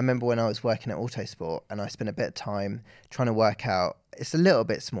 I remember when I was working at Autosport and I spent a bit of time trying to work out, it's a little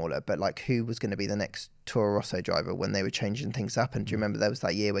bit smaller, but who was going to be the next Toro Rosso driver when they were changing things up. And do you remember there was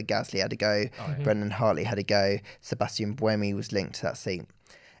that year where Gasly had to go, Brendan Hartley had to go, Sebastian Buemi was linked to that seat.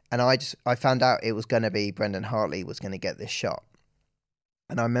 And I found out it was going to be Brendan Hartley was going to get this shot.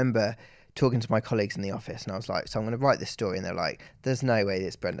 And I remember talking to my colleagues in the office and I was like, so I'm going to write this story, and they're like, there's no way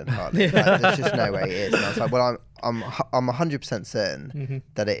it's Brendan Hartley. There's just no way it is. And I was like, well, I'm 100% certain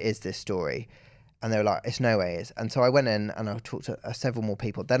that it is this story. And they were like, it's no way it is. And so I went in and I talked to several more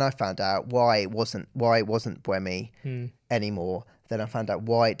people. Then I found out why it wasn't Buemi anymore. Then I found out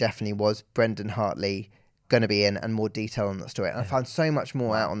why it definitely was Brendan Hartley going to be in, and more detail on that story. And I found so much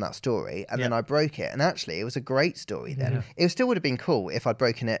more out on that story. And then I broke it. And actually it was a great story then. It still would have been cool if I'd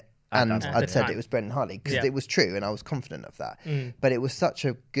broken it and I'd said it was Brendan Hartley, because it was true and I was confident of that. But it was such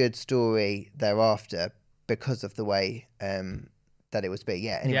a good story thereafter because of the way that it was big.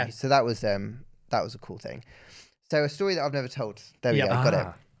 Yeah, anyway, so that was a cool thing. So a story that I've never told. There we go, got it.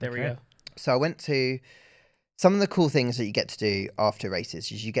 There we go. So I went to some of the cool things that you get to do after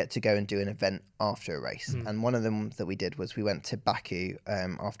races is you get to go and do an event after a race. And one of them that we did was we went to Baku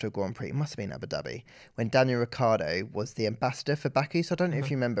after a Grand Prix. It must have been Abu Dhabi, when Daniel Ricciardo was the ambassador for Baku. So I don't know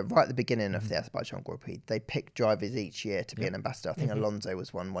if you remember, right at the beginning of the Azerbaijan Grand Prix, they picked drivers each year to be an ambassador. I think Alonso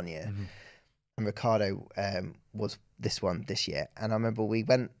was one year. And Ricciardo was this year. And I remember we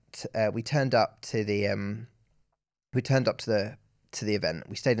turned up to the event.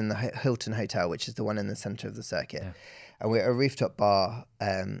 We stayed in the Hilton Hotel, which is the one in the centre of the circuit. And we're at a rooftop bar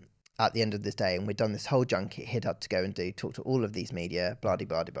at the end of this day, and we'd done this whole junket he'd had to go and talk to all of these media,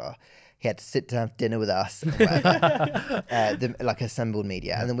 blah-de-blah-de-blah. He had to sit down for dinner with us, and whatever, assembled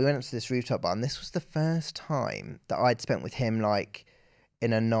media. And then we went up to this rooftop bar, and this was the first time that I'd spent with him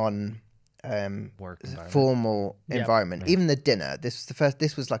in a non formal environment. Even the dinner, this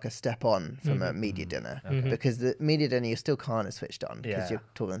was like a step on from a media dinner, because the media dinner you still can't have switched on because you're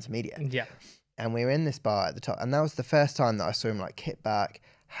talking to media. And we were in this bar at the top, and that was the first time that I saw him kit back,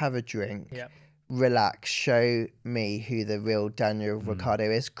 have a drink, relax, show me who the real Daniel Ricciardo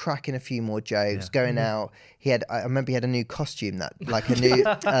is, cracking a few more jokes, going out. I remember he had a new costume like a new,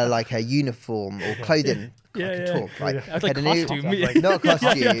 like a uniform or clothing. I can talk. Like, I was like, costume. Not a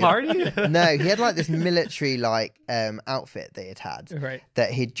costume. Party? No, he had like this military outfit that he'd had. Right.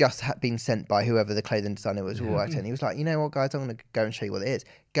 That he'd just been sent by whoever the clothing designer was working. And he was like, you know what, guys, I'm going to go and show you what it is.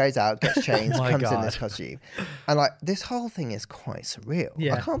 Goes out, gets changed, comes in this costume. And like, this whole thing is quite surreal.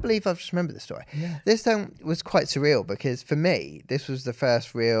 Yeah. I can't believe I've just remembered this story. Yeah. This was quite surreal because for me, this was the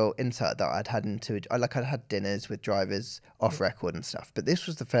first real insight that I'd had into, I'd had dinners with drivers off record and stuff, but this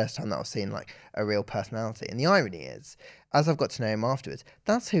was the first time that I was seeing like a real personality. And the irony is, as I've got to know him afterwards,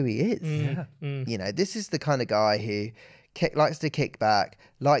 that's who he is. You know, this is the kind of guy who likes to kick back,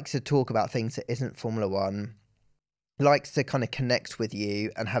 likes to talk about things that isn't Formula One, likes to kind of connect with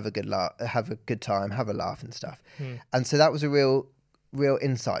you and have a good time, have a laugh and stuff. And so that was a real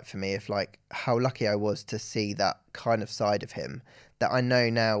insight for me of like how lucky I was to see that kind of side of him that I know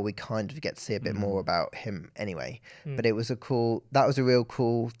now we kind of get to see a bit more about him anyway. But it was that was a real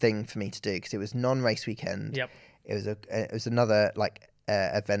cool thing for me to do because it was non-race weekend. Yep. It was another like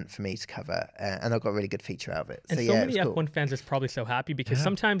event for me to cover, and I got a really good feature out of it. And so many F1 cool. fans are probably so happy because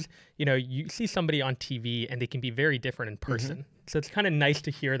sometimes, you know, you see somebody on TV and they can be very different in person. So it's kind of nice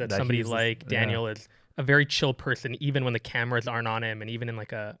to hear that somebody like Daniel is a very chill person, even when the cameras aren't on him and even in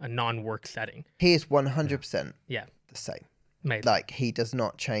like a non-work setting. He is 100% the same. Amazing. Like, he does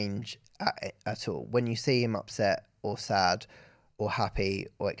not change at all. When you see him upset or sad or happy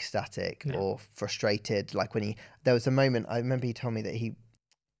or ecstatic or frustrated, like there was a moment, I remember he told me that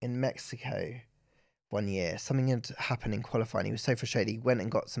in Mexico one year, something had happened in qualifying. He was so frustrated, he went and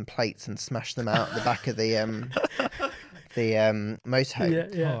got some plates and smashed them out the back of the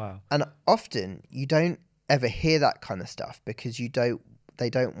motorhome. Oh, wow. And often you don't ever hear that kind of stuff because they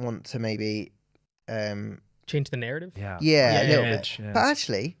don't want to maybe change the narrative. a little bit. But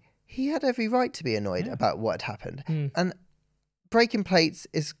actually, he had every right to be annoyed about what had happened. And breaking plates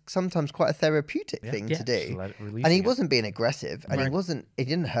is sometimes quite a therapeutic thing to do. And he wasn't being aggressive, and he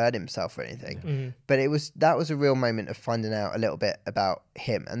didn't hurt himself or anything. But that was a real moment of finding out a little bit about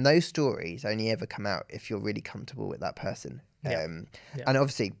him. And those stories only ever come out if you're really comfortable with that person. And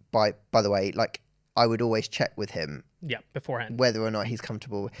obviously, by the way, like, I would always check with him beforehand whether or not he's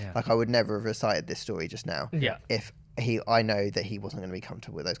comfortable. Like, I would never have recited this story just now if I know that he wasn't going to be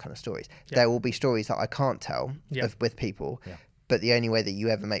comfortable with those kind of stories. There will be stories that I can't tell with people. But the only way that you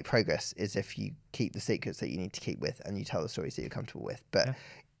ever make progress is if you keep the secrets that you need to keep with and you tell the stories that you're comfortable with. But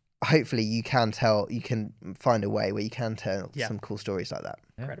hopefully you can find a way where you can tell some cool stories like that.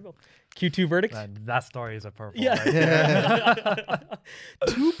 Incredible. Q2 verdict? That story is a purple. Yeah.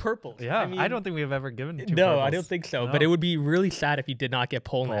 2 purples. Yeah, I don't think we have ever given 2 purples. No, I don't think so. No. But it would be really sad if you did not get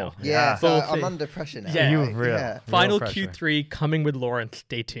pole now. Yeah, so I'm under pressure now. Yeah, Final Q3 coming with Lawrence.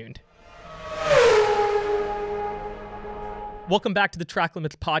 Stay tuned. Welcome back to the Track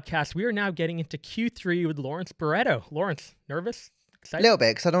Limits podcast. We are now getting into Q3 with Lawrence Barretto. Lawrence, nervous? Excited? A little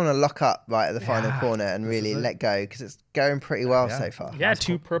bit, because I don't want to lock up right at the final corner and really let go, because it's going pretty well so far. Yeah,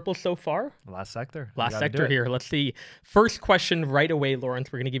 2 purples so far. Last sector. Last sector here. Let's see. First question right away,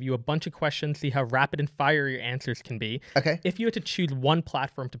 Lawrence. We're going to give you a bunch of questions, see how rapid and fire your answers can be. Okay. If you had to choose one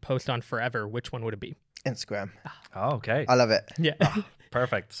platform to post on forever, which one would it be? Instagram. Oh, okay. I love it. Yeah.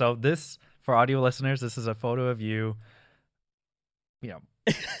 Perfect. So this, for audio listeners, this is a photo of you,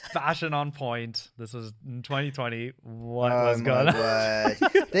 fashion on point. This was in 2020. What was going on?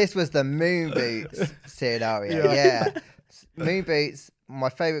 This was the moon boots scenario. Yeah. Moon boots, my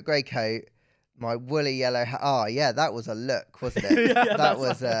favorite grey coat, my woolly yellow hat. Oh, yeah, that was a look, wasn't it? That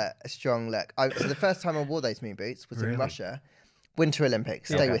was a strong look. So the first time I wore those moon boots was in Russia. Winter Olympics,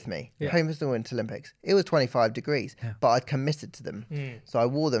 stay with me. Home of the Winter Olympics. It was 25 degrees, but I'd committed to them. So I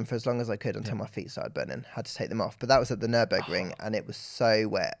wore them for as long as I could until my feet started burning. Had to take them off. But that was at the Nürburgring, and it was so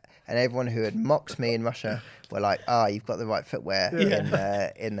wet. And everyone who had mocked me in Russia were like, you've got the right footwear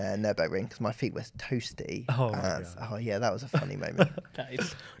in Nürburgring, because my feet were toasty. That was a funny moment.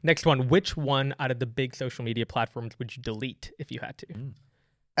 Nice. Next one. Which one out of the big social media platforms would you delete if you had to?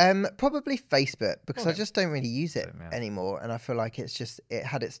 Probably Facebook, because I just don't really use it anymore, and I feel like it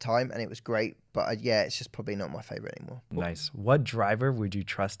had its time and it was great, but it's just probably not my favorite anymore. Nice. What driver would you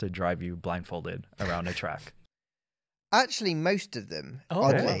trust to drive you blindfolded around a track? Actually, most of them,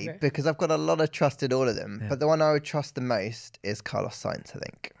 oddly, because I've got a lot of trust in all of them, but the one I would trust the most is Carlos Sainz, I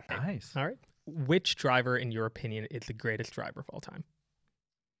think. Nice. All right. Which driver, in your opinion, is the greatest driver of all time?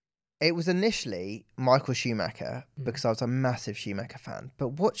 It was initially Michael Schumacher, because I was a massive Schumacher fan. But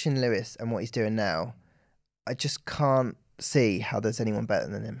watching Lewis and what he's doing now, I just can't see how there's anyone better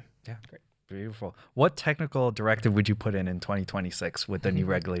than him. Yeah, great. Beautiful. What technical directive would you put in 2026 with the new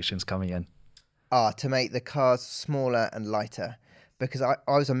regulations coming in? To make the cars smaller and lighter. Because I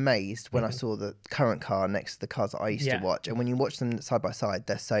was amazed when I saw the current car next to the cars that I used to watch. And when you watch them side by side,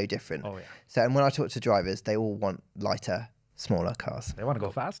 they're so different. Oh, yeah. So, and when I talk to drivers, they all want lighter, smaller cars. They want to go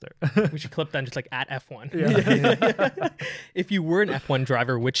faster. We should clip that just like at F1. Yeah. If you were an F1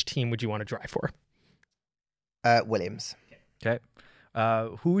 driver, which team would you want to drive for? Williams. Okay.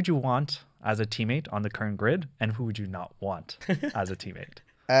 Who would you want as a teammate on the current grid, and who would you not want as a teammate?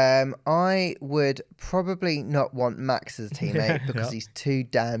 I would probably not want Max as a teammate because he's too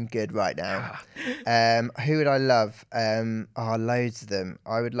damn good right now. Who would I love? Loads of them.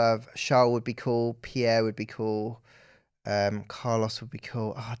 I would love Charles would be cool. Pierre would be cool. Carlos would be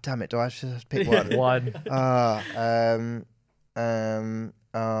cool. Oh, damn it. Do I just pick one?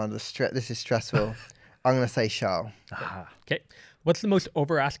 This is stressful. I'm going to say Charles. Okay. What's the most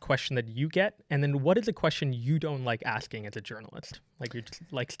over-asked question that you get? And then what is a question you don't like asking as a journalist? Like you're just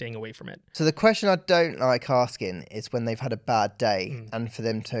like staying away from it. So the question I don't like asking is when they've had a bad day and for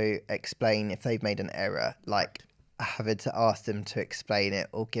them to explain if they've made an error, like having to ask them to explain it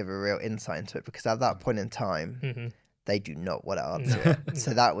or give a real insight into it, because at that point in time, they do not want to answer it.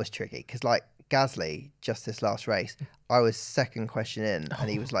 So that was tricky because like Gasly, just this last race, I was second question in and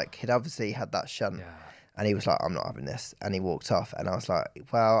he was like, he'd obviously had that shunt. Yeah. And he was like, I'm not having this. And he walked off. And I was like,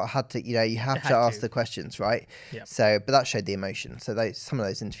 well, I had to, you have to ask the questions, right? Yep. So, but that showed the emotion. So some of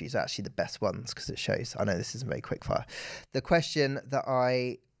those interviews are actually the best ones because it shows, I know this isn't very quick fire. The question that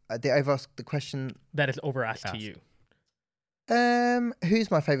the question that is over asked to you. Who's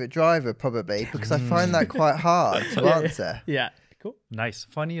my favourite driver? Probably, because I find that quite hard to answer. Yeah. Cool. Nice.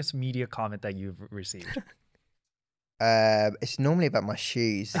 Funniest media comment that you've received? It's normally about my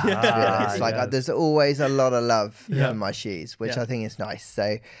shoes. To be honest. Like there's always a lot of love for my shoes, which I think is nice.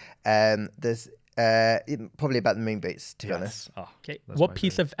 So there's probably about the moon boots, to be honest. Oh, okay. What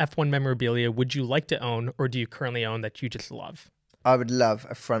piece of F1 memorabilia would you like to own, or do you currently own that you just love? I would love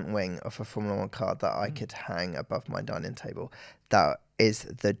a front wing of a Formula One car that I could hang above my dining table. That is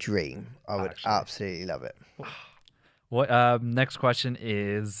the dream. I would absolutely love it. What? Next question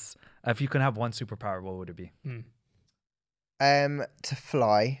is, if you could have one superpower, what would it be? To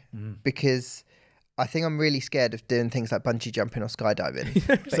fly, because I think I'm really scared of doing things like bungee jumping or skydiving.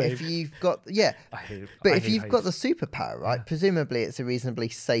 But if you've got the superpower, right? Presumably it's a reasonably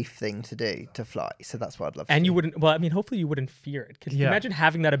safe thing to do to fly. So that's what I'd love to do. You wouldn't. Well, I mean, hopefully you wouldn't fear it, because imagine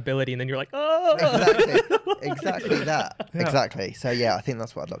having that ability and then you're like, oh, exactly that. Yeah. Exactly. So yeah, I think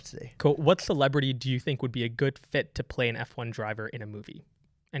that's what I'd love to do. Cool. What celebrity do you think would be a good fit to play an F1 driver in a movie?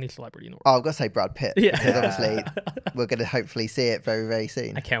 Any celebrity in the world. Oh, I've got to say Brad Pitt. Yeah. Because obviously we're going to hopefully see it very, very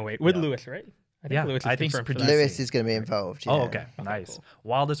soon. I can't wait. With Lewis, right? I think Lewis is going to be involved. Oh, okay. Nice. Cool.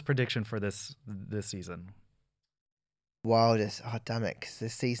 Wildest prediction for this season? Wildest? Oh, damn it. Because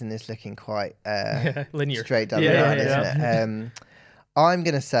this season is looking quite linear. Straight down the line, isn't it? I'm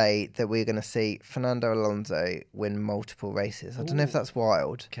going to say that we're going to see Fernando Alonso win multiple races. I don't know if that's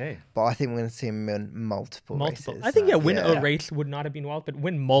wild, but I think we're going to see him win multiple races. I think, win a race would not have been wild, but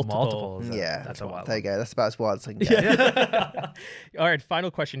win multiple. That's a wild. There you go. That's about as wild as I can get. All right, final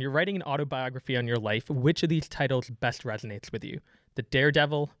question. You're writing an autobiography on your life. Which of these titles best resonates with you? The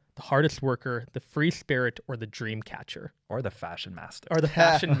Daredevil, the Hardest Worker, the Free Spirit, or the Dream Catcher? Or the Fashion Master. Or the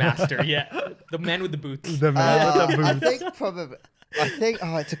Fashion Master, yeah. The man with the boots. The man with the boots. I think probably...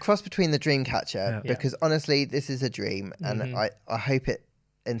 it's a cross between the Dreamcatcher because honestly, this is a dream, and I hope it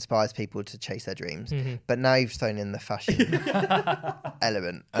inspires people to chase their dreams. But now you've thrown in the fashion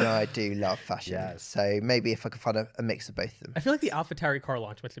element, and I do love fashion. Yes. So maybe if I could find a mix of both of them. I feel like the AlphaTauri car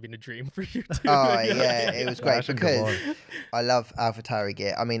launch must have been a dream for you too. It was great because I love AlphaTauri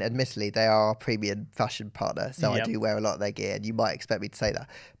gear. I mean, admittedly, they are our premium fashion partner, so I do wear a lot of their gear, and you might expect me to say that.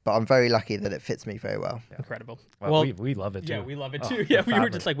 But I'm very lucky that it fits me very well. Yeah. Incredible. Well, we love it too. Yeah, we love it too. Yeah, we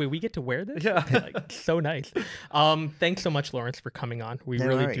were just like, wait, we get to wear this? Yeah. Like, so nice. Thanks so much, Lawrence, for coming on. We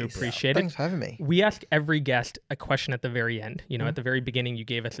really do appreciate it. Thanks for having me. We ask every guest a question at the very end. At the very beginning, you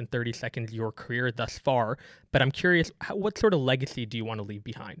gave us in 30 seconds your career thus far. But I'm curious, what sort of legacy do you want to leave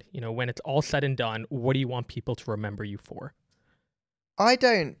behind? When it's all said and done, what do you want people to remember you for? I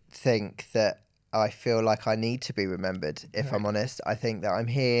don't think that I feel like I need to be remembered, if I'm honest. I think that I'm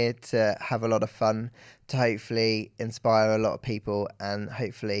here to have a lot of fun, to hopefully inspire a lot of people, and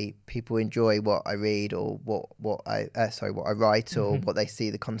hopefully people enjoy what I read or what I write or what they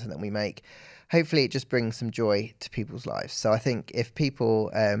see, the content that we make. Hopefully it just brings some joy to people's lives. So I think if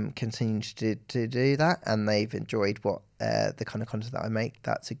people continue to do that and they've enjoyed what the kind of content that I make,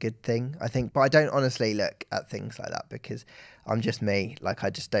 that's a good thing, I think. But I don't honestly look at things like that because I'm just me. Like, I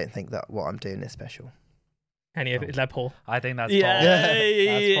just don't think that what I'm doing is special. Any of it, is that Paul? I think that's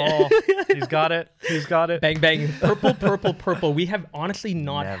Yeah. Paul. That's Paul. He's got it. He's got it. Bang, bang. Purple, purple, purple. We have honestly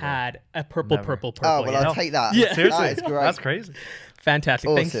not Never. had a purple, Never. purple, purple. Oh, well, yet. I'll take that. Yeah. Seriously, That is great. that's crazy. Fantastic.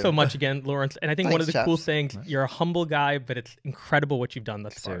 Thanks Awesome. so much again, Lawrence. And I think one of Thanks, the cool chaps. things, you're a humble guy, but it's incredible what you've done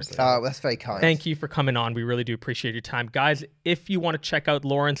thus far. Seriously. So Oh, that's very kind. thank you for coming on. We really do appreciate your time. Guys, if you want to check out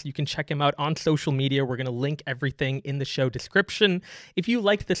Lawrence, you can check him out on social media. We're going to link everything in the show description. If you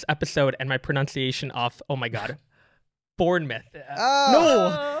liked this episode and my pronunciation of, oh my God, Bournemouth.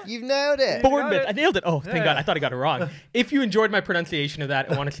 Oh, you've nailed it. Bournemouth. I nailed it. Oh, thank Yeah. God. I thought I got it wrong. If you enjoyed my pronunciation of that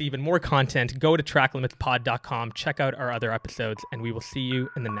and want to see even more content, go to tracklimitspod.com, check out our other episodes, and we will see you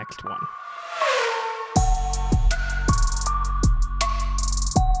in the next one.